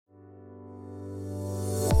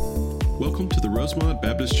Welcome to the Rosemont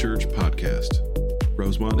Baptist Church podcast.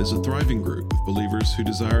 Rosemont is a thriving group of believers who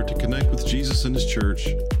desire to connect with Jesus and His church,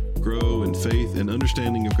 grow in faith and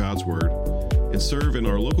understanding of God's Word, and serve in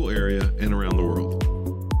our local area and around the world.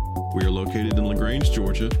 We are located in LaGrange,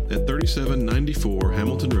 Georgia at 3794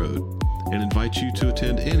 Hamilton Road and invite you to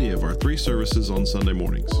attend any of our 3 services on Sunday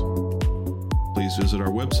mornings. Please visit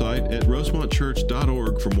our website at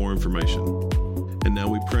rosemontchurch.org for more information. And now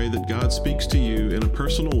we pray that God speaks to you in a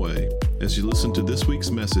personal way as you listen to this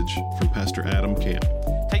week's message from Pastor Adam Camp.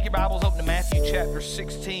 Take your Bibles open to Matthew chapter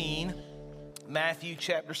 16. Matthew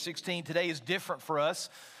chapter 16. Today is different for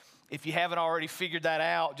us. If you haven't already figured that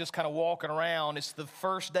out, just kind of walking around, it's the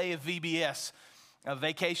first day of VBS.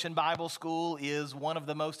 Vacation Bible School is one of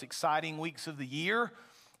the most exciting weeks of the year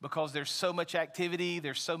because there's so much activity.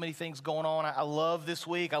 There's so many things going on. I love this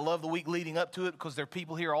week. I love the week leading up to it because there are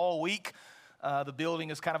people here all week. The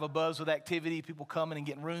building is kind of abuzz with activity, people coming and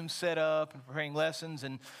getting rooms set up and preparing lessons.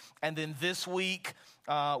 And then this week,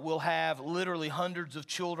 we'll have literally hundreds of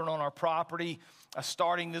children on our property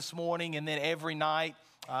starting this morning. And then every night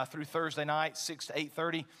through Thursday night, 6 to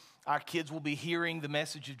 8:30, our kids will be hearing the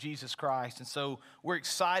message of Jesus Christ. And so we're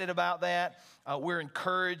excited about that. We're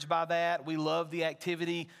encouraged by that. We love the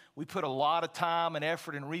activity. We put a lot of time and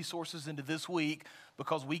effort and resources into this week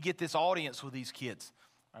because we get this audience with these kids.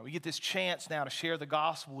 We get this chance now to share the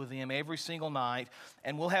gospel with them every single night,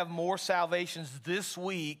 and we'll have more salvations this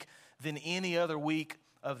week than any other week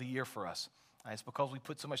of the year for us. It's because we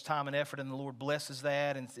put so much time and effort, and the Lord blesses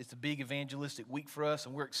that, and it's a big evangelistic week for us,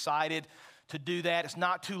 and we're excited to do that. It's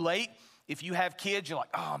not too late. If you have kids, you're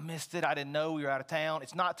like, oh, I missed it. I didn't know we were out of town.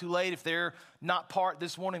 It's not too late. If they're not part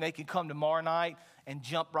this morning, they can come tomorrow night and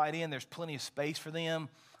jump right in. There's plenty of space for them.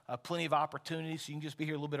 Plenty of opportunities. So you can just be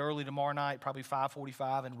here a little bit early tomorrow night, probably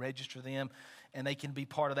 5:45, and register them, and they can be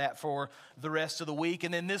part of that for the rest of the week.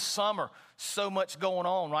 And then this summer, so much going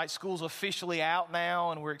on, right? School's officially out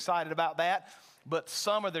now, and we're excited about that. But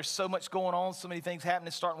summer, there's so much going on, so many things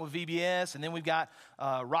happening, starting with VBS, and then we've got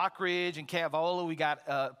Rock Ridge and Cavola. We got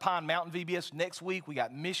Pine Mountain VBS next week. We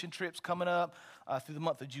got mission trips coming up through the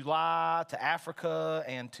month of July to Africa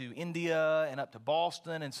and to India and up to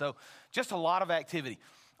Boston. And so just a lot of activity.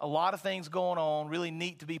 A lot of things going on, really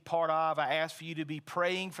neat to be part of. I ask for you to be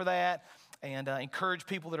praying for that and encourage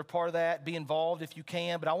people that are part of that. Be involved if you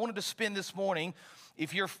can. But I wanted to spend this morning,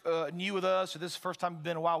 if you're new with us or this is the first time you've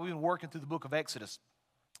been in a while, we've been working through the book of Exodus.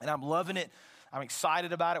 And I'm loving it. I'm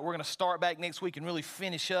excited about it. We're going to start back next week and really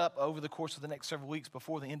finish up over the course of the next several weeks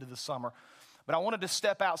before the end of the summer. But I wanted to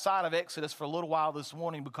step outside of Exodus for a little while this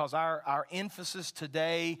morning because our emphasis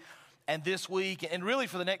today and this week and really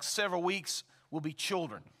for the next several weeks will be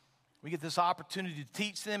children. We get this opportunity to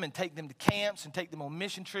teach them and take them to camps and take them on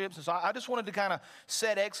mission trips. And so I just wanted to kind of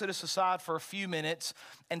set Exodus aside for a few minutes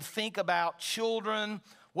and think about children,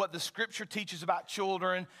 what the Scripture teaches about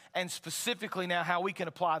children, and specifically now how we can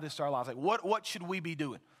apply this to our lives. Like what should we be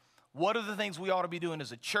doing? What are the things we ought to be doing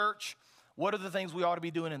as a church? What are the things we ought to be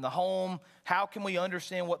doing in the home? How can we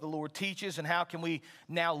understand what the Lord teaches, and how can we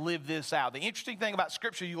now live this out? The interesting thing about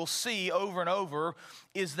Scripture you'll see over and over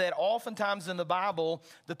is that oftentimes in the Bible,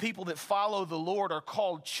 the people that follow the Lord are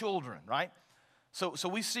called children, right? So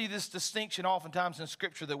we see this distinction oftentimes in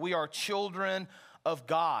Scripture that we are children of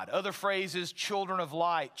God. Other phrases, children of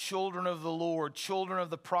light, children of the Lord, children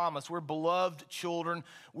of the promise. We're beloved children.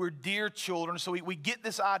 We're dear children. So we get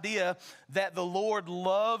this idea that the Lord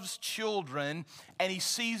loves children and He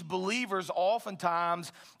sees believers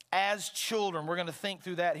oftentimes as children. We're going to think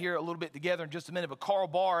through that here a little bit together in just a minute. But Karl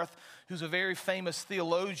Barth, who's a very famous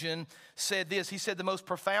theologian, said this. He said the most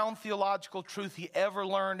profound theological truth he ever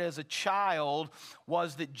learned as a child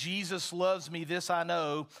was that Jesus loves me, this I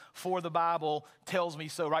know, for the Bible tells me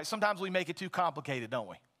so, right? Sometimes we make it too complicated, don't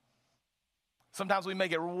we? Sometimes we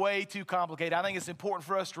make it way too complicated. I think it's important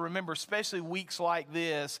for us to remember, especially weeks like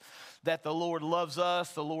this, that the Lord loves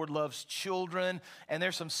us, the Lord loves children, and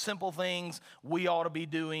there's some simple things we ought to be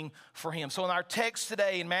doing for Him. So in our text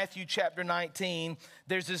today in Matthew chapter 19,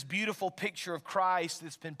 there's this beautiful picture of Christ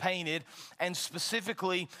that's been painted, and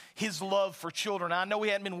specifically His love for children. I know we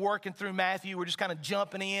hadn't been working through Matthew. We're just kind of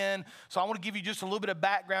jumping in. So I want to give you just a little bit of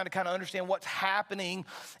background to kind of understand what's happening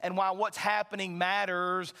and why what's happening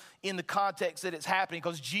matters in the context that it's happening.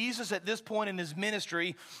 Because Jesus at this point in His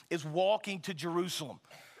ministry is walking to Jerusalem.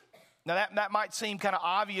 Now, that might seem kind of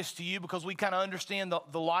obvious to you because we kind of understand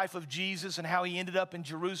the life of Jesus and how He ended up in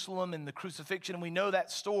Jerusalem and the crucifixion, and we know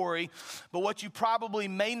that story. But what you probably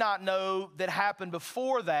may not know that happened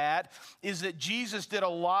before that is that Jesus did a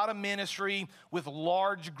lot of ministry with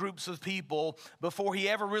large groups of people before He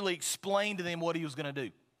ever really explained to them what He was going to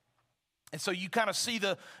do. And so you kind of see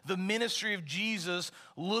the ministry of Jesus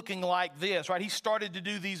looking like this, right? He started to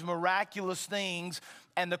do these miraculous things,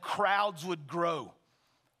 and the crowds would grow.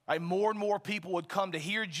 Right? More and more people would come to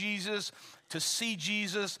hear Jesus, to see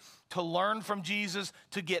Jesus, to learn from Jesus,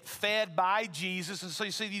 to get fed by Jesus. And so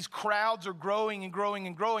you see these crowds are growing and growing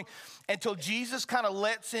and growing until Jesus kind of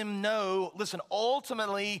lets him know, listen,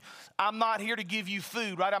 ultimately, I'm not here to give you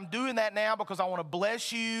food, right? I'm doing that now because I want to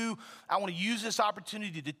bless you. I want to use this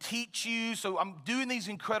opportunity to teach you. So I'm doing these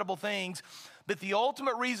incredible things. But the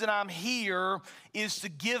ultimate reason I'm here is to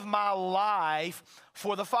give my life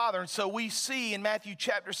for the Father. And so we see in Matthew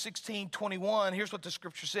chapter 16, 21, here's what the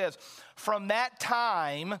scripture says. From that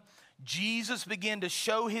time, Jesus began to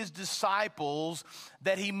show his disciples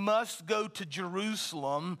that he must go to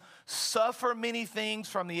Jerusalem, suffer many things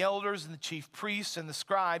from the elders and the chief priests and the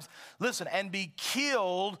scribes, listen, and be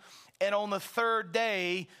killed, and on the third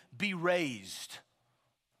day be raised.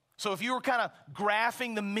 So if you were kind of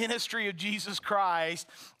graphing the ministry of Jesus Christ,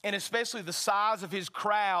 and especially the size of his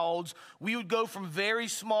crowds, we would go from very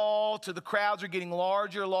small to the crowds are getting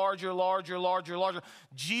larger, larger, larger, larger, larger.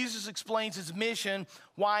 Jesus explains his mission,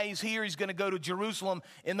 why he's here. He's going to go to Jerusalem,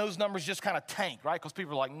 and those numbers just kind of tank, right? Because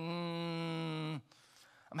people are like, I'm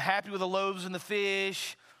happy with the loaves and the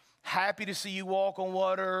fish, happy to see you walk on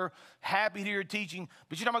water, happy to hear your teaching.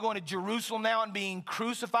 But you're talking about going to Jerusalem now and being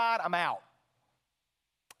crucified? I'm out.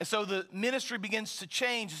 And so the ministry begins to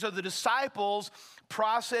change. So the disciples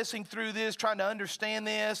processing through this, trying to understand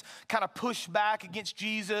this, kind of push back against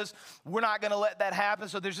Jesus. We're not going to let that happen.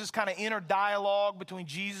 So there's this kind of inner dialogue between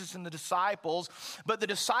Jesus and the disciples. But the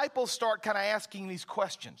disciples start kind of asking these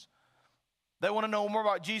questions. They want to know more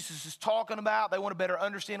about what Jesus is talking about. They want to better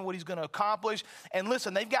understand what he's going to accomplish. And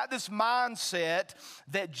listen, they've got this mindset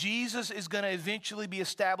that Jesus is going to eventually be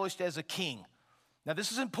established as a king. Now,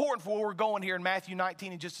 this is important for where we're going here in Matthew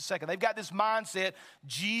 19 in just a second. They've got this mindset,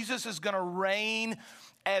 Jesus is going to reign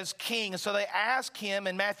as king. And so they ask him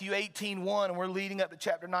in Matthew 18:1, and we're leading up to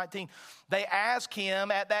chapter 19. They ask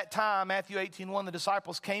him at that time, Matthew 18:1, the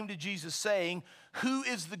disciples came to Jesus saying, who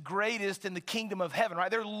is the greatest in the kingdom of heaven,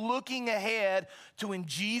 right? They're looking ahead to when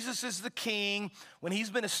Jesus is the king, when he's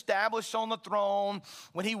been established on the throne,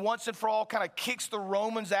 when he once and for all kind of kicks the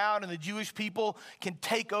Romans out and the Jewish people can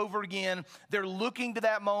take over again. They're looking to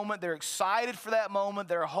that moment. They're excited for that moment.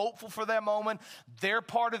 They're hopeful for that moment. They're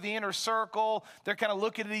part of the inner circle. They're kind of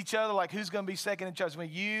looking at each other like, who's going to be second in charge? Is it going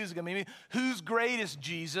to be you? Is it going to be me? Who's greatest,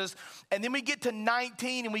 Jesus? And then we get to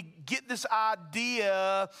 19 and we get this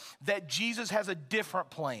idea that Jesus has a different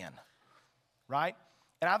plan, right?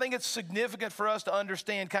 And I think it's significant for us to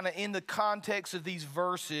understand kind of in the context of these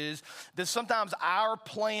verses that sometimes our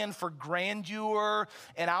plan for grandeur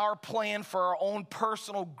and our plan for our own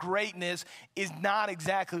personal greatness is not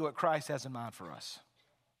exactly what Christ has in mind for us.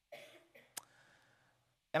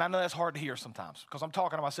 And I know that's hard to hear sometimes because I'm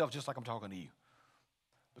talking to myself just like I'm talking to you.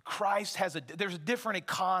 But Christ there's a different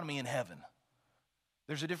economy in heaven.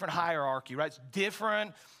 There's a different hierarchy, right? It's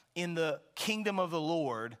different in the kingdom of the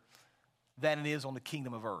Lord than it is on the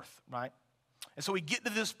kingdom of earth, right? And so we get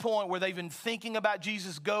to this point where they've been thinking about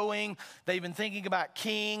Jesus going, they've been thinking about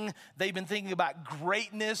king, they've been thinking about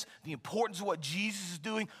greatness, the importance of what Jesus is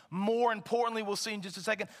doing. More importantly, we'll see in just a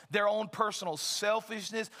second, their own personal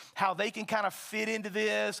selfishness, how they can kind of fit into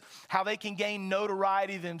this, how they can gain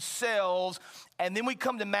notoriety themselves. And then we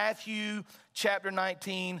come to Matthew chapter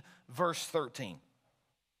 19, verse 13.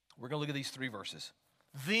 We're going to look at these three verses.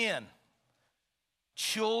 Then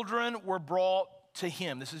children were brought to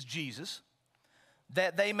him, this is Jesus,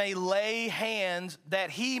 that he might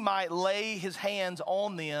lay his hands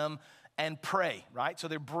on them and pray, right? So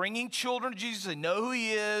they're bringing children to Jesus. They know who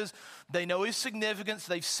he is. They know his significance.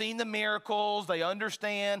 They've seen the miracles. They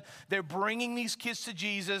understand. They're bringing these kids to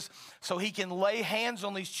Jesus so he can lay hands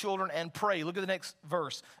on these children and pray. Look at the next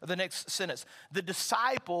verse, the next sentence. The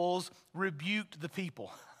disciples rebuked the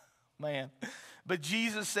people. Man. But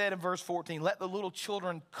Jesus said in verse 14, let the little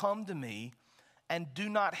children come to me and do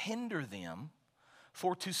not hinder them,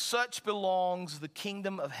 for to such belongs the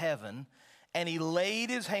kingdom of heaven. And he laid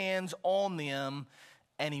his hands on them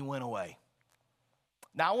and he went away.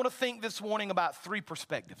 Now I want to think this morning about three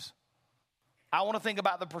perspectives. I want to think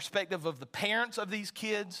about the perspective of the parents of these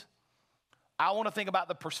kids. I want to think about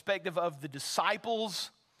the perspective of the disciples.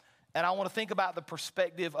 And I want to think about the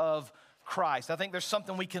perspective of Christ. I think there's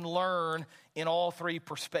something we can learn in all three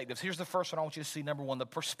perspectives. Here's the first one I want you to see. Number one, the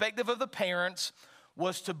perspective of the parents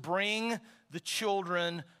was to bring the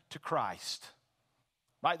children to Christ.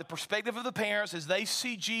 Right? The perspective of the parents as they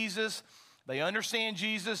see Jesus, They understand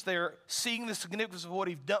Jesus. They're seeing the significance of what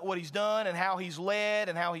he's done and how he's led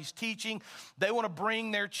and how he's teaching. They want to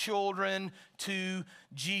bring their children to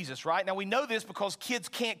Jesus, right? Now, we know this because kids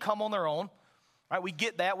can't come on their own, right? We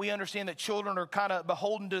get that. We understand that children are kind of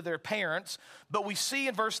beholden to their parents. But we see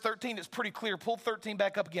in verse 13, it's pretty clear. Pull 13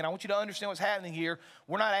 back up again. I want you to understand what's happening here.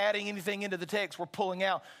 We're not adding anything into the text. We're pulling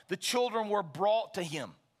out. The children were brought to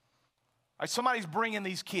him. Right, somebody's bringing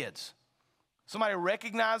these kids. Somebody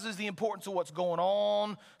recognizes the importance of what's going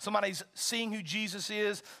on. Somebody's seeing who Jesus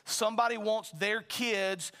is. Somebody wants their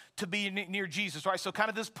kids to be near Jesus, right? So kind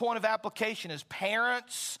of this point of application as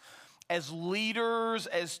parents, as leaders,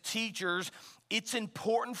 as teachers, it's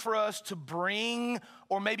important for us to bring,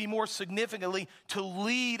 or maybe more significantly, to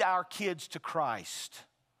lead our kids to Christ.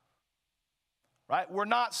 Right? We're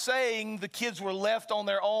not saying the kids were left on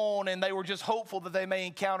their own and they were just hopeful that they may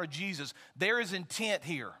encounter Jesus. There is intent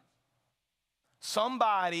here.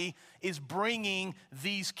 Somebody is bringing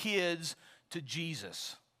these kids to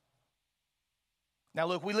Jesus. Now,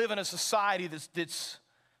 look, we live in a society that's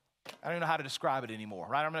I don't know how to describe it anymore,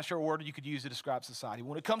 right? I'm not sure what word you could use to describe society.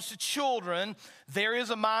 When it comes to children, there is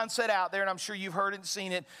a mindset out there, and I'm sure you've heard it and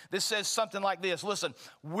seen it, that says something like this. Listen,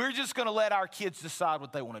 we're just going to let our kids decide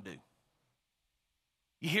what they want to do.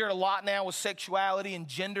 You hear it a lot now with sexuality and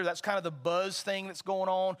gender. That's kind of the buzz thing that's going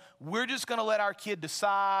on. We're just going to let our kid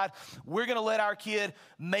decide. We're going to let our kid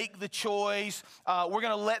make the choice. We're going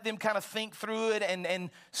to let them kind of think through it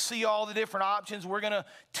and see all the different options. We're going to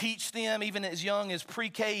teach them, even as young as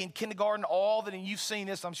pre-K and kindergarten, all that, and you've seen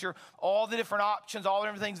this, I'm sure, all the different options, all the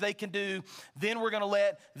different things they can do. Then we're going to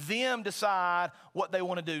let them decide what they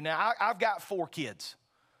want to do. Now, I've got 4 kids.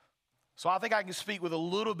 So I think I can speak with a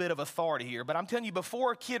little bit of authority here. But I'm telling you,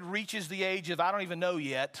 before a kid reaches the age of I don't even know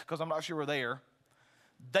yet, because I'm not sure we're there,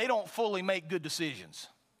 they don't fully make good decisions.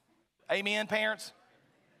 Amen, parents?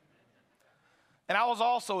 And I was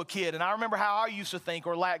also a kid, and I remember how I used to think,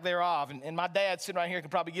 or lack thereof. And my dad sitting right here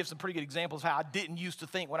can probably give some pretty good examples of how I didn't used to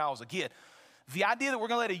think when I was a kid. The idea that we're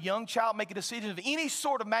going to let a young child make a decision of any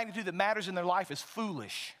sort of magnitude that matters in their life is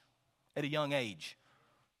foolish at a young age.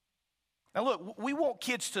 Now look, we want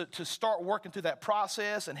kids to start working through that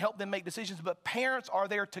process and help them make decisions, but parents are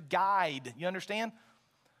there to guide, you understand?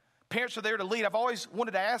 Parents are there to lead. I've always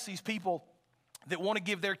wanted to ask these people that want to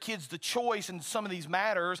give their kids the choice in some of these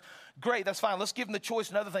matters, great, that's fine, let's give them the choice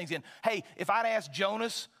in other things. And hey, if I'd asked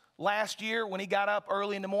Jonas last year when he got up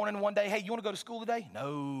early in the morning one day, hey, you want to go to school today?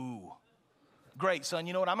 No. Great, son,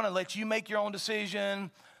 you know what, I'm going to let you make your own decision.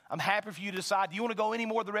 I'm happy for you to decide. Do you want to go any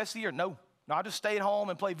more the rest of the year? No. No, I'll just stay at home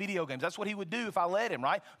and play video games. That's what he would do if I let him,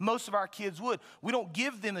 right? Most of our kids would. We don't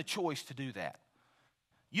give them the choice to do that.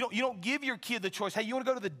 You don't give your kid the choice. Hey, you want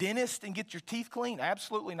to go to the dentist and get your teeth cleaned?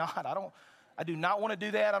 Absolutely not. I do not want to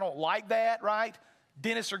do that. I don't like that, right?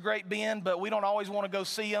 Dentists are great, Ben, but we don't always want to go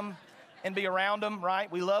see them and be around them,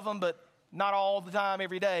 right? We love them, but not all the time,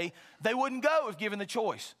 every day. They wouldn't go if given the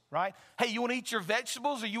choice, right? Hey, you want to eat your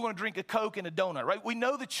vegetables or you want to drink a Coke and a donut, right? We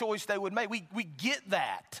know the choice they would make. We get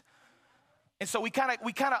that. And so we kind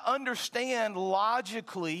of understand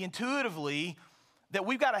logically, intuitively, that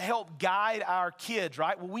we've got to help guide our kids,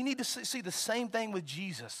 right? Well, we need to see the same thing with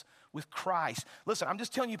Jesus, with Christ. Listen, I'm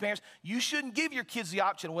just telling you, parents, you shouldn't give your kids the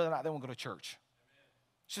option of whether or not they want to go to church.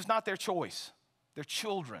 It's just not their choice. They're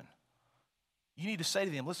children. You need to say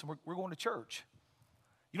to them, listen, we're going to church.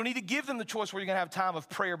 You don't need to give them the choice where you're going to have time of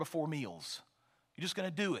prayer before meals. You're just going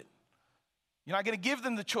to do it. You're not going to give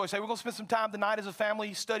them the choice. Hey, we're going to spend some time tonight as a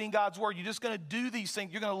family studying God's word. You're just going to do these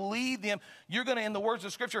things. You're going to lead them. You're going to, in the words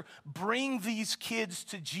of Scripture, bring these kids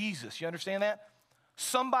to Jesus. You understand that?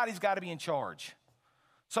 Somebody's got to be in charge.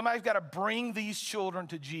 Somebody's got to bring these children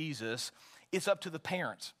to Jesus. It's up to the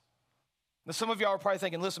parents. Now, some of y'all are probably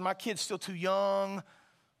thinking, listen, my kid's still too young.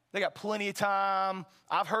 They got plenty of time.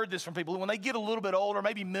 I've heard this from people. When they get a little bit older,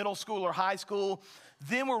 maybe middle school or high school,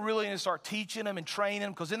 then we're really going to start teaching them and training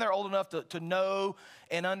them because then they're old enough to know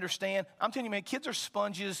and understand. I'm telling you, man, kids are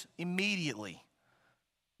sponges immediately.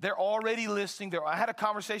 They're already listening. I had a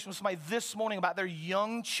conversation with somebody this morning about their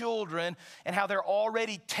young children and how they're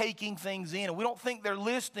already taking things in. And we don't think they're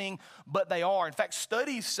listening, but they are. In fact,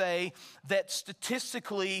 studies say that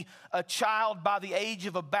statistically, a child by the age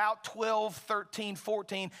of about 12, 13,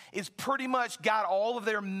 14 is pretty much got all of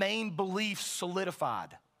their main beliefs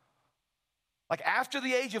solidified. Like after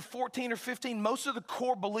the age of 14 or 15, most of the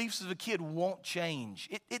core beliefs of a kid won't change.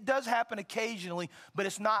 It does happen occasionally, but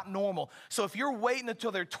it's not normal. So if you're waiting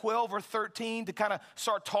until they're 12 or 13 to kind of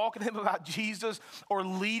start talking to them about Jesus or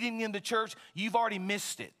leading them to church, you've already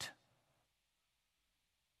missed it.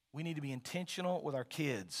 We need to be intentional with our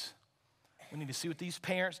kids. We need to see what these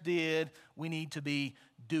parents did. We need to be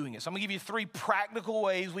doing it. So I'm going to give you 3 practical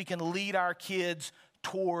ways we can lead our kids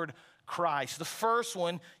toward Christ. The first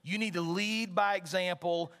one, you need to lead by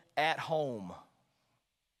example at home.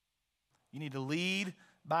 You need to lead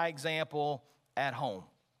by example at home.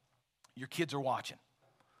 Your kids are watching.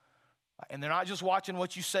 And they're not just watching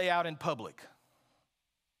what you say out in public,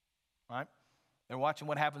 right? They're watching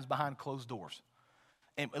what happens behind closed doors.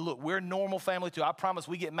 And look, we're a normal family too. I promise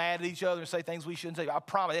we get mad at each other and say things we shouldn't say. I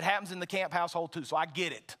promise. It happens in the camp household too, so I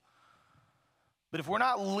get it. But if we're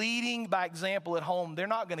not leading by example at home, they're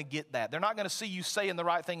not going to get that. They're not going to see you saying the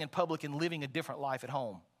right thing in public and living a different life at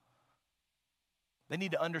home. They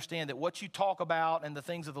need to understand that what you talk about and the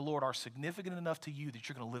things of the Lord are significant enough to you that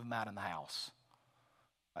you're going to live them out in the house.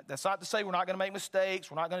 That's not to say we're not going to make mistakes.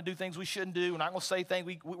 We're not going to do things we shouldn't do. We're not going to say things.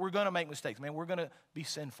 We're going to make mistakes. Man, we're going to be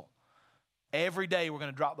sinful. Every day we're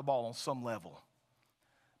going to drop the ball on some level.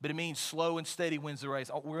 But it means slow and steady wins the race.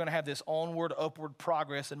 We're going to have this onward, upward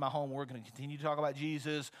progress in my home. We're going to continue to talk about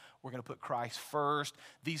Jesus. We're going to put Christ first.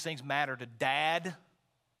 These things matter to dad.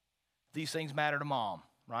 These things matter to mom,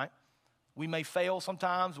 right? We may fail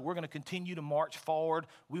sometimes, but we're going to continue to march forward.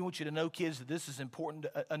 We want you to know, kids, that this is important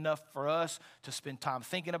enough for us to spend time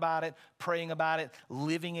thinking about it, praying about it,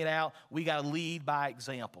 living it out. We got to lead by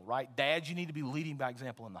example, right? Dads, you need to be leading by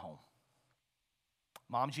example in the home.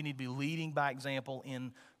 Moms, you need to be leading by example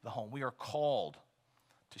in the home. We are called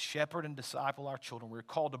to shepherd and disciple our children. We're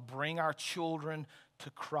called to bring our children to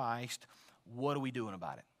Christ. What are we doing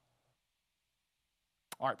about it?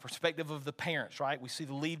 All right, perspective of the parents, right? We see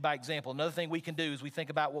the lead by example. Another thing we can do is we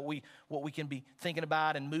think about what we can be thinking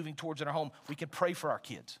about and moving towards in our home. We can pray for our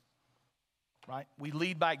kids, right? We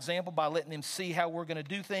lead by example by letting them see how we're going to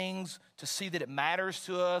do things, to see that it matters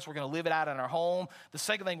to us. We're going to live it out in our home. The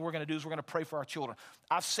second thing we're going to do is we're going to pray for our children.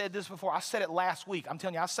 I've said this before. I said it last week. I'm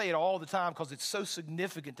telling you, I say it all the time because it's so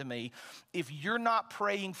significant to me. If you're not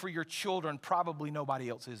praying for your children, probably nobody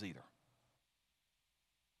else is either.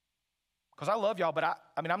 Because I love y'all, but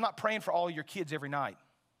I'm not praying for all your kids every night.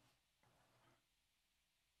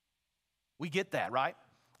 We get that, right?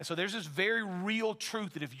 And so there's this very real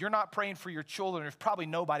truth that if you're not praying for your children, there's probably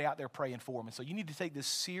nobody out there praying for them. And so you need to take this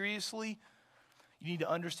seriously. You need to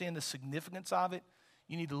understand the significance of it.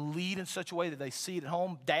 You need to lead in such a way that they see it at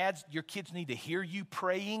home. Dads, your kids need to hear you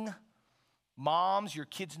praying. Moms, your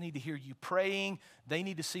kids need to hear you praying. They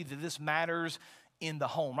need to see that this matters in the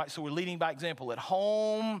home, right? So we're leading by example at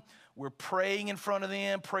home. We're praying in front of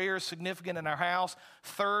them. Prayer is significant in our house.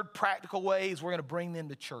 Third practical way is we're going to bring them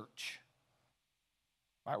to church.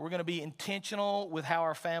 Right, we're going to be intentional with how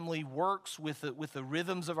our family works, with the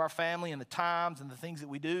rhythms of our family and the times and the things that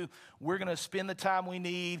we do. We're going to spend the time we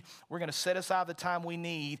need. We're going to set aside the time we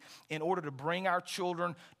need in order to bring our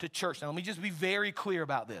children to church. Now, let me just be very clear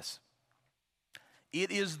about this.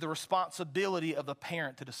 It is the responsibility of the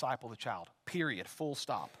parent to disciple the child, period, full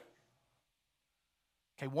stop.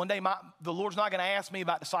 Okay, one day the Lord's not going to ask me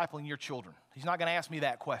about discipling your children. He's not going to ask me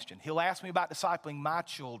that question. He'll ask me about discipling my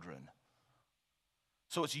children.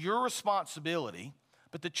 So it's your responsibility,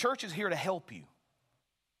 but the church is here to help you.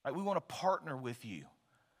 Right? We want to partner with you.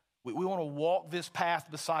 We want to walk this path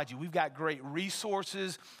beside you. We've got great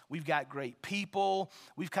resources. We've got great people.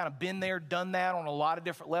 We've kind of been there, done that on a lot of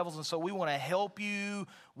different levels. And so we want to help you.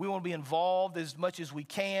 We want to be involved as much as we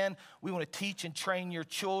can. We want to teach and train your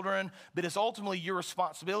children. But it's ultimately your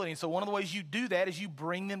responsibility. And so one of the ways you do that is you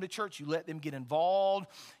bring them to church. You let them get involved.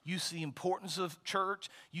 You see the importance of church.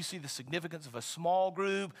 You see the significance of a small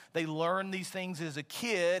group. They learn these things as a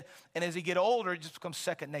kid. And as they get older, it just becomes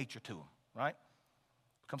second nature to them, right?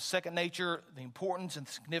 Becomes second nature, the importance and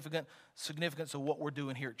significance of what we're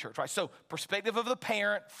doing here at church, right? So perspective of the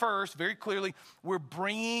parent first, very clearly, we're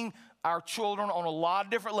bringing our children on a lot of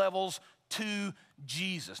different levels to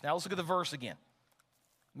Jesus. Now let's look at the verse again.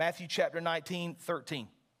 Matthew chapter 19:13.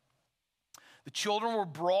 The children were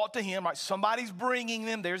brought to him, right? Somebody's bringing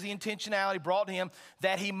them. There's the intentionality, brought to him,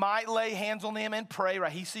 that he might lay hands on them and pray,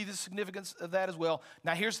 right? He sees the significance of that as well.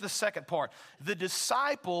 Now here's the second part. The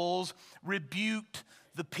disciples rebuked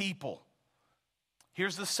the people.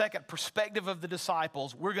 Here's the second perspective of the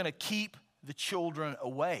disciples. We're going to keep the children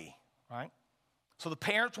away, right? So the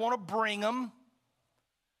parents want to bring them.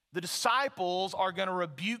 The disciples are going to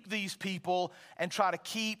rebuke these people and try to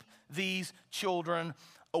keep these children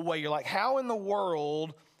away. You're like, how in the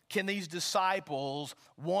world can these disciples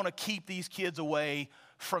want to keep these kids away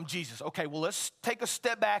from Jesus? Okay, well, let's take a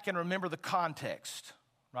step back and remember the context,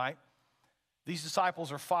 right? These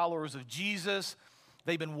disciples are followers of Jesus.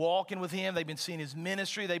 They've been walking with him. They've been seeing his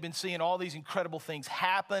ministry. They've been seeing all these incredible things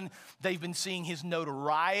happen. They've been seeing his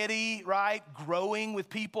notoriety, right, growing with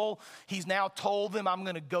people. He's now told them, I'm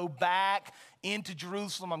going to go back into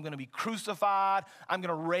Jerusalem. I'm going to be crucified. I'm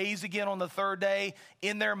going to raise again on the third day.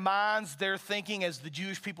 In their minds, they're thinking, as the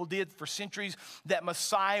Jewish people did for centuries, that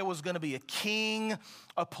Messiah was going to be a king,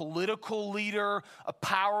 a political leader, a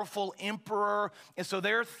powerful emperor. And so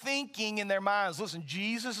they're thinking in their minds, listen,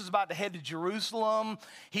 Jesus is about to head to Jerusalem.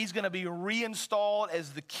 He's going to be reinstalled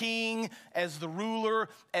as the king, as the ruler,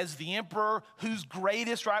 as the emperor. Who's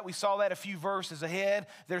greatest, right? We saw that a few verses ahead.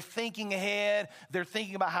 They're thinking ahead. They're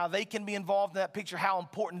thinking about how they can be involved in that picture, how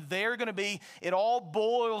important they're going to be. It all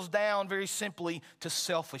boils down very simply to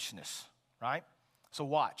selfishness, right? So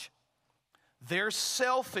watch. Their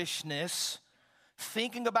selfishness,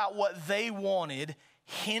 thinking about what they wanted,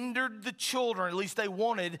 hindered the children, at least they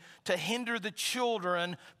wanted to hinder the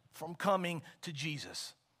children from coming to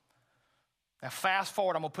Jesus. Now fast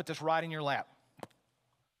forward, I'm going to put this right in your lap.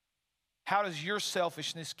 How does your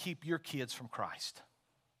selfishness keep your kids from Christ?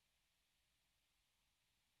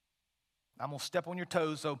 I'm going to step on your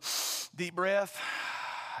toes, so deep breath,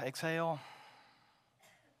 exhale.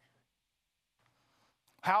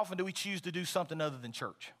 How often do we choose to do something other than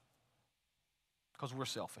church? Because we're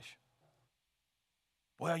selfish.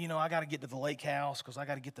 Well, you know, I got to get to the lake house because I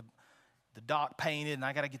got to get the dock painted and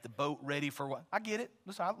I got to get the boat ready for what? I get it.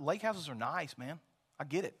 Listen, lake houses are nice, man. I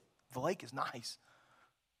get it. The lake is nice.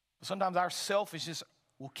 But sometimes our selfishness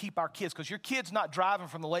will keep our kids, because your kid's not driving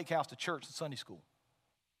from the lake house to church and Sunday school.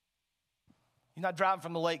 You're not driving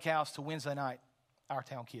from the lake house to Wednesday night, our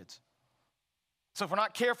town kids. So if we're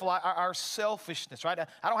not careful, our selfishness, right?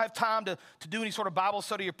 I don't have time to do any sort of Bible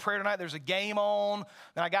study or prayer tonight. There's a game on,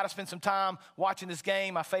 and I got to spend some time watching this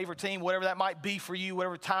game, my favorite team, whatever that might be for you,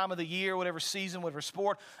 whatever time of the year, whatever season, whatever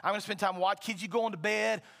sport. I'm going to spend time watching. Kids, you going to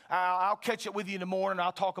bed. I'll catch up with you in the morning, and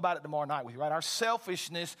I'll talk about it tomorrow night with you, right? Our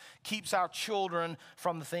selfishness keeps our children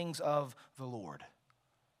from the things of the Lord.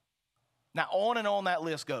 Now, on and on that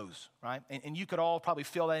list goes, right? And you could all probably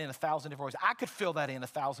fill that in 1,000 different ways. I could fill that in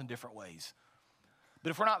 1,000 different ways.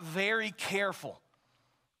 But if we're not very careful,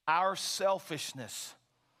 our selfishness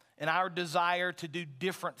and our desire to do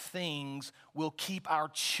different things will keep our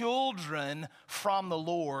children from the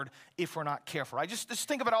Lord if we're not careful, right? Just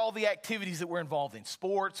think about all the activities that we're involved in.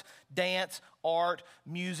 Sports, dance, art,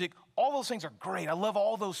 music. All those things are great. I love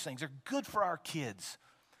all those things. They're good for our kids.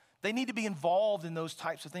 They need to be involved in those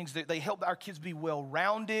types of things. They help our kids be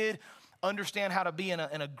well-rounded, understand how to be in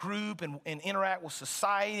a group and interact with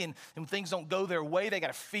society, and when things don't go their way, they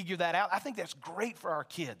got to figure that out. I think that's great for our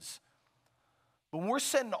kids. But when we're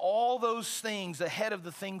setting all those things ahead of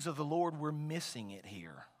the things of the Lord, we're missing it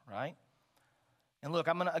here, right? And look,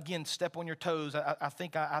 I'm going to, again, step on your toes. I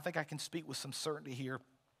think I can speak with some certainty here.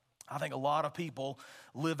 I think a lot of people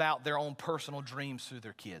live out their own personal dreams through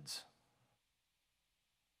their kids.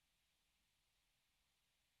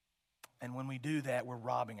 And when we do that, we're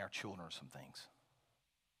robbing our children of some things.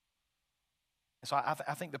 And so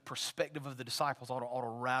I think the perspective of the disciples ought to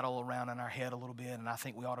rattle around in our head a little bit, and I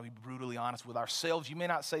think we ought to be brutally honest with ourselves. You may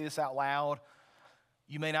not say this out loud.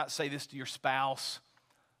 You may not say this to your spouse,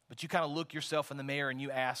 but you kind of look yourself in the mirror and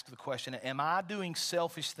you ask the question, am I doing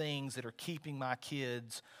selfish things that are keeping my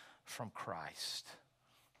kids from Christ?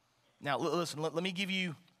 Now, listen, let me give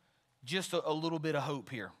you just a little bit of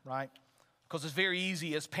hope here, right? Because it's very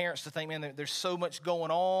easy as parents to think, man, there's so much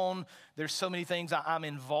going on. There's so many things I'm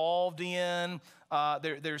involved in.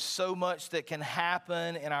 There's so much that can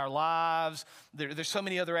happen in our lives. There's so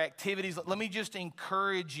many other activities. Let me just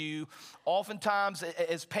encourage you. Oftentimes,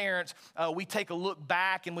 as parents, we take a look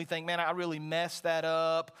back and we think, man, I really messed that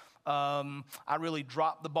up. I really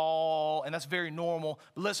dropped the ball. And that's very normal.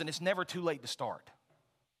 But listen, it's never too late to start.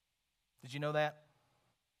 Did you know that?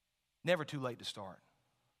 Never too late to start.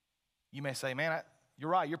 You may say, man, you're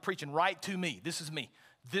right. You're preaching right to me. This is me.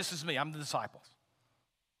 This is me. I'm the disciples.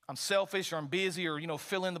 I'm selfish or I'm busy or,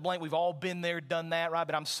 fill in the blank. We've all been there, done that, right?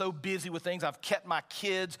 But I'm so busy with things. I've kept my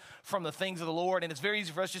kids from the things of the Lord. And it's very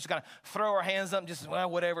easy for us just to kind of throw our hands up and just, well,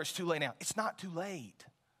 whatever. It's too late now. It's not too late.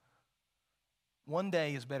 One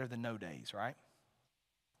day is better than no days, right?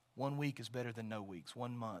 1 week is better than no weeks.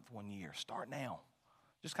 1 month, 1 year. Start now.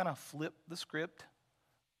 Just kind of flip the script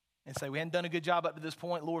and say, we hadn't done a good job up to this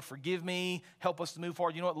point. Lord, forgive me. Help us to move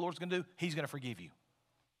forward. You know what the Lord's going to do? He's going to forgive you.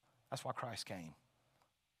 That's why Christ came.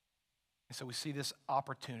 And so we see this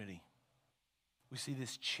opportunity. We see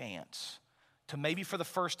this chance to maybe for the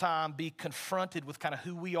first time be confronted with kind of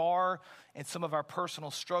who we are and some of our personal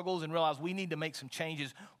struggles and realize we need to make some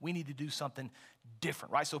changes. We need to do something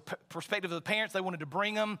different, right? So perspective of the parents, they wanted to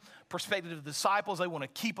bring them. Perspective of the disciples, they want to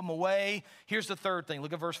keep them away. Here's the third thing.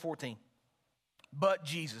 Look at verse 14. But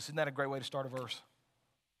Jesus. Isn't that a great way to start a verse?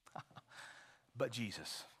 But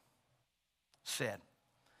Jesus said,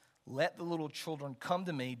 let the little children come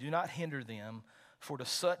to me. Do not hinder them, for to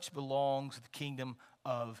such belongs the kingdom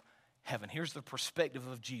of heaven. Here's the perspective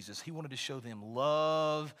of Jesus. He wanted to show them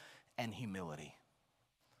love and humility.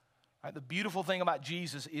 Right? The beautiful thing about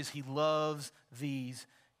Jesus is he loves these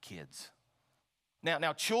kids.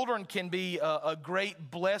 Now, children can be a great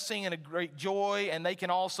blessing and a great joy, and they can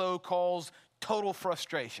also cause total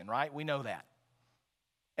frustration, right? We know that.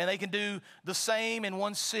 And they can do the same in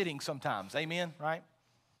one sitting sometimes. Amen, right?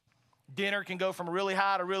 Dinner can go from really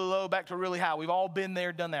high to really low, back to really high. We've all been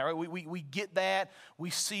there, done that, right? We get that. We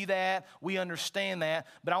see that. We understand that.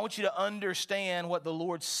 But I want you to understand what the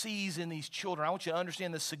Lord sees in these children. I want you to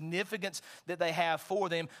understand the significance that they have for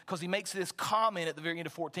them, because he makes this comment at the very end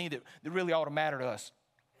of 14 that really ought to matter to us.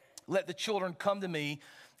 Let the children come to me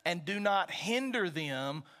and do not hinder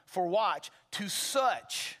them, for watch, to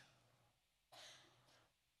such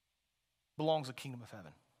belongs the kingdom of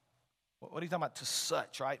heaven. What are you talking about? To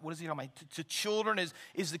such, right? What is he talking about? To children,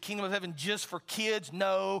 is the kingdom of heaven just for kids?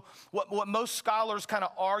 No. What most scholars kind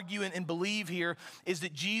of argue and believe here is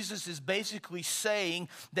that Jesus is basically saying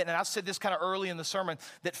that, and I said this kind of early in the sermon,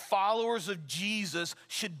 that followers of Jesus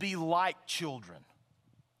should be like children.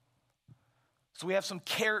 So we have some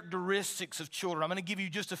characteristics of children. I'm going to give you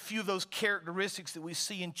just a few of those characteristics that we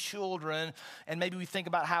see in children, and maybe we think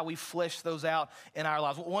about how we flesh those out in our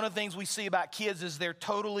lives. One of the things we see about kids is they're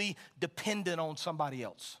totally dependent on somebody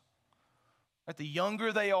else. Right? The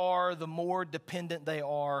younger they are, the more dependent they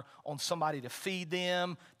are on somebody to feed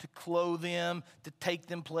them, to clothe them, to take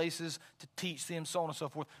them places, to teach them, so on and so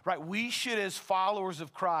forth. Right? We should, as followers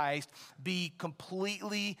of Christ, be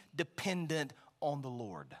completely dependent on the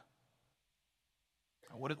Lord.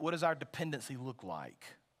 What does our dependency look like?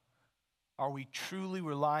 Are we truly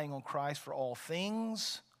relying on Christ for all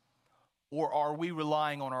things? Or are we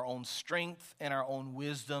relying on our own strength and our own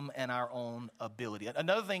wisdom and our own ability?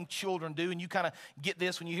 Another thing children do, and you kind of get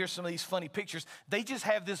this when you hear some of these funny pictures, they just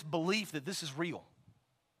have this belief that this is real.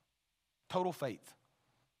 Total faith.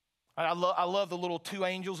 I love the little two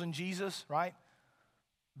angels in Jesus, right?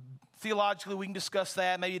 Theologically, we can discuss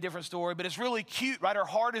that, maybe a different story, but it's really cute, right? Her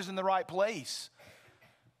heart is in the right place.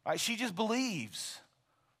 Right? She just believes.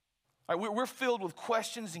 Right? We're filled with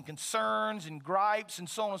questions and concerns and gripes and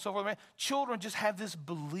so on and so forth. Children just have this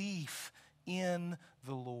belief in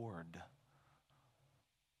the Lord.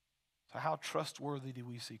 So how trustworthy do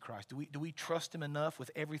we see Christ? Do we trust him enough with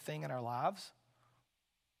everything in our lives?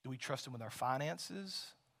 Do we trust him with our finances?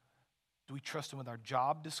 Do we trust him with our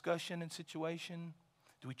job discussion and situation?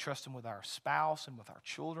 Do we trust him with our spouse and with our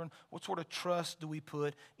children? What sort of trust do we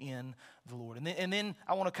put in the Lord? And then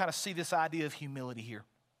I want to kind of see this idea of humility here.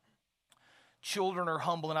 Children are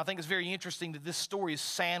humble, and I think it's very interesting that this story is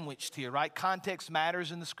sandwiched here, right? Context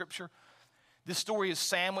matters in the scripture. This story is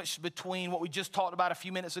sandwiched between what we just talked about a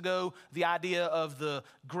few minutes ago, the idea of the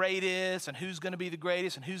greatest and who's going to be the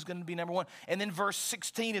greatest and who's going to be number one. And then verse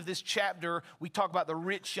 16 of this chapter, we talk about the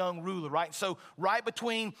rich young ruler, right? So right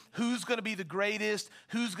between who's going to be the greatest,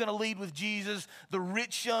 who's going to lead with Jesus, the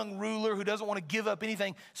rich young ruler who doesn't want to give up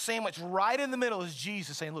anything, sandwiched right in the middle is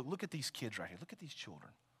Jesus saying, look at these kids right here. Look at these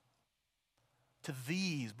children. To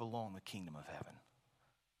these belong the kingdom of heaven.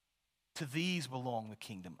 To these belong the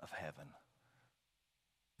kingdom of heaven.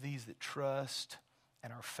 These that trust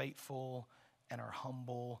and are faithful and are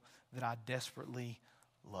humble, that I desperately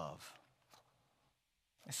love.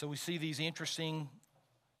 And so we see these interesting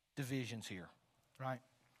divisions here, right?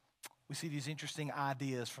 We see these interesting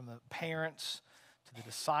ideas from the parents to the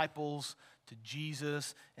disciples to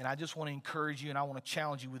Jesus. And I just want to encourage you and I want to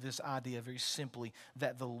challenge you with this idea very simply,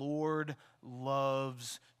 that the Lord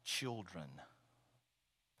loves children.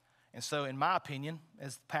 And so in my opinion,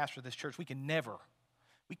 as the pastor of this church, we can never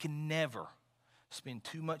spend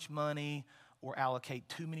too much money or allocate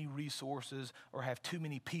too many resources or have too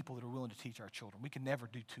many people that are willing to teach our children. We can never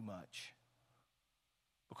do too much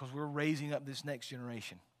because we're raising up this next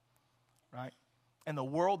generation, right? And the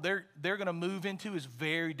world they're going to move into is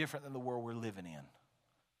very different than the world we're living in.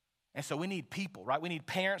 And so we need people, right? We need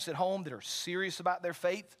parents at home that are serious about their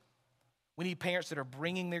faith. We need parents that are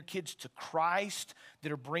bringing their kids to Christ,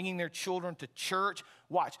 that are bringing their children to church.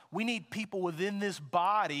 Watch, we need people within this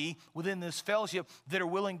body, within this fellowship, that are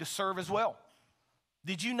willing to serve as well.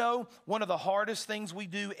 Did you know one of the hardest things we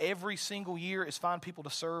do every single year is find people to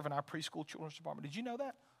serve in our preschool children's department? Did you know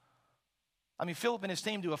that? I mean, Philip and his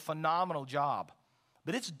team do a phenomenal job.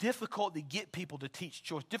 But it's difficult to get people to teach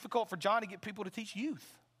children. It's difficult for John to get people to teach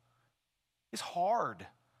youth. It's hard.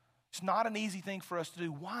 It's not an easy thing for us to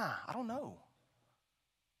do. Why? I don't know.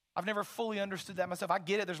 I've never fully understood that myself. I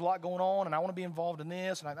get it. There's a lot going on, and I want to be involved in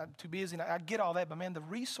this, and I'm too busy, and I get all that. But, man, the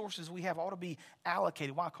resources we have ought to be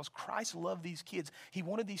allocated. Why? Because Christ loved these kids. He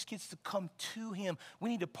wanted these kids to come to him. We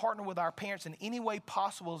need to partner with our parents in any way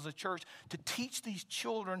possible as a church to teach these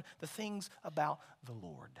children the things about the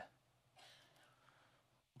Lord.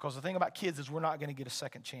 Because the thing about kids is we're not going to get a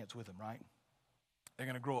second chance with them, right? They're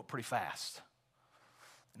going to grow up pretty fast.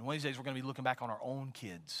 And one of these days we're going to be looking back on our own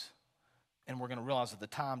kids, and we're going to realize that the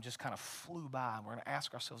time just kind of flew by, and we're going to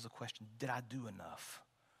ask ourselves the question, did I do enough?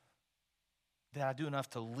 Did I do enough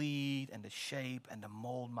to lead and to shape and to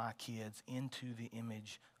mold my kids into the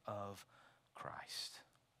image of Christ?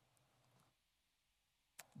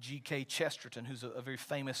 G.K. Chesterton, who's a very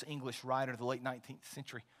famous English writer of the late 19th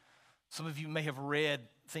century, some of you may have read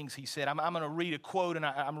things he said. I'm going to read a quote, and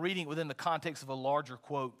I'm reading it within the context of a larger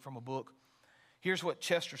quote from a book. Here's what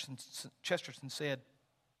Chesterton said.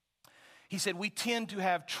 He said, "We tend to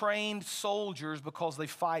have trained soldiers because they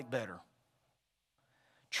fight better,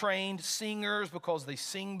 trained singers because they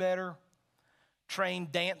sing better,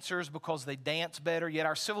 trained dancers because they dance better, yet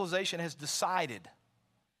our civilization has decided,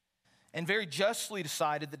 and very justly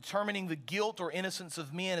decided, that determining the guilt or innocence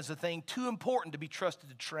of men is a thing too important to be trusted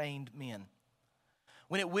to trained men.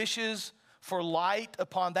 When it wishes for light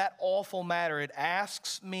upon that awful matter, it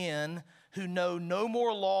asks men who know no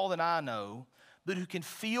more law than I know, but who can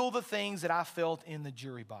feel the things that I felt in the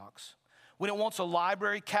jury box. When it wants a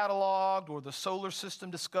library cataloged or the solar system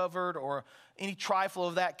discovered or any trifle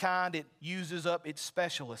of that kind, it uses up its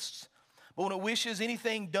specialists. But when it wishes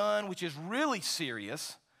anything done which is really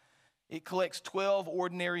serious, it collects 12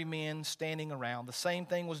 ordinary men standing around. The same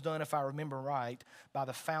thing was done, if I remember right, by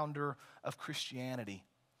the founder of Christianity.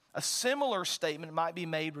 A similar statement might be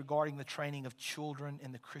made regarding the training of children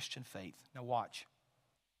in the Christian faith. Now watch.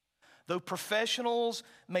 Though professionals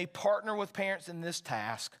may partner with parents in this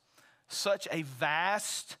task, such a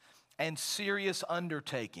vast and serious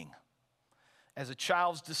undertaking as a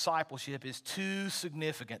child's discipleship is too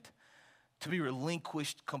significant to be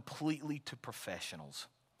relinquished completely to professionals.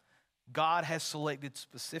 God has selected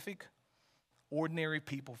specific, ordinary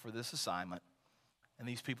people for this assignment, and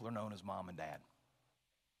these people are known as mom and dad.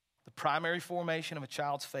 The primary formation of a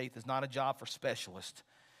child's faith is not a job for specialists,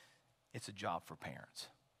 it's a job for parents.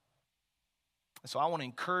 And so I want to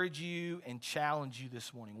encourage you and challenge you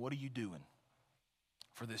this morning. What are you doing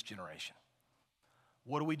for this generation?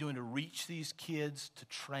 What are we doing to reach these kids, to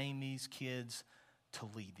train these kids, to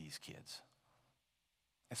lead these kids?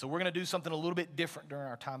 And so we're going to do something a little bit different during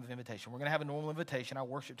our time of invitation. We're going to have a normal invitation. Our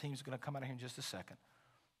worship team is going to come out here in just a second.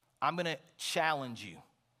 I'm going to challenge you.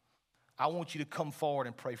 I want you to come forward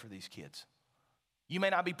and pray for these kids. You may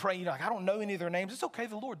not be praying, you're like, I don't know any of their names. It's okay,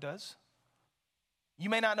 the Lord does. You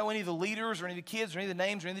may not know any of the leaders or any of the kids or any of the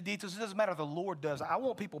names or any of the details. It doesn't matter. The Lord does. I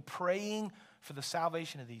want people praying for the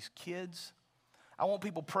salvation of these kids. I want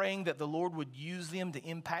people praying that the Lord would use them to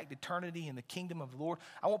impact eternity in the kingdom of the Lord.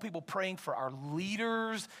 I want people praying for our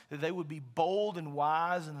leaders, that they would be bold and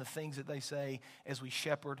wise in the things that they say as we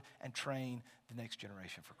shepherd and train the next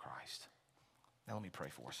generation for Christ. Now let me pray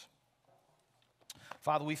for us.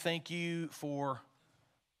 Father, we thank you for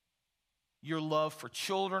your love for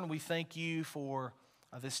children. We thank you for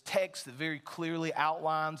this text that very clearly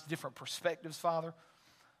outlines different perspectives, Father.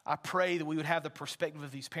 I pray that we would have the perspective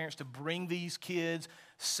of these parents to bring these kids,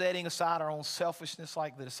 setting aside our own selfishness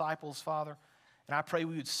like the disciples, Father. And I pray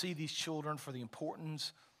we would see these children for the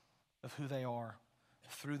importance of who they are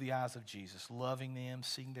through the eyes of Jesus, loving them,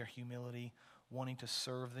 seeing their humility, wanting to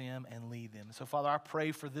serve them and lead them. And so, Father, I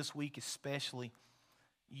pray for this week especially,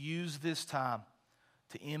 use this time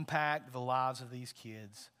to impact the lives of these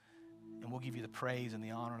kids. And we'll give you the praise and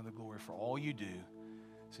the honor and the glory for all you do.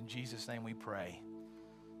 It's in Jesus' name we pray.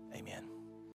 Amen.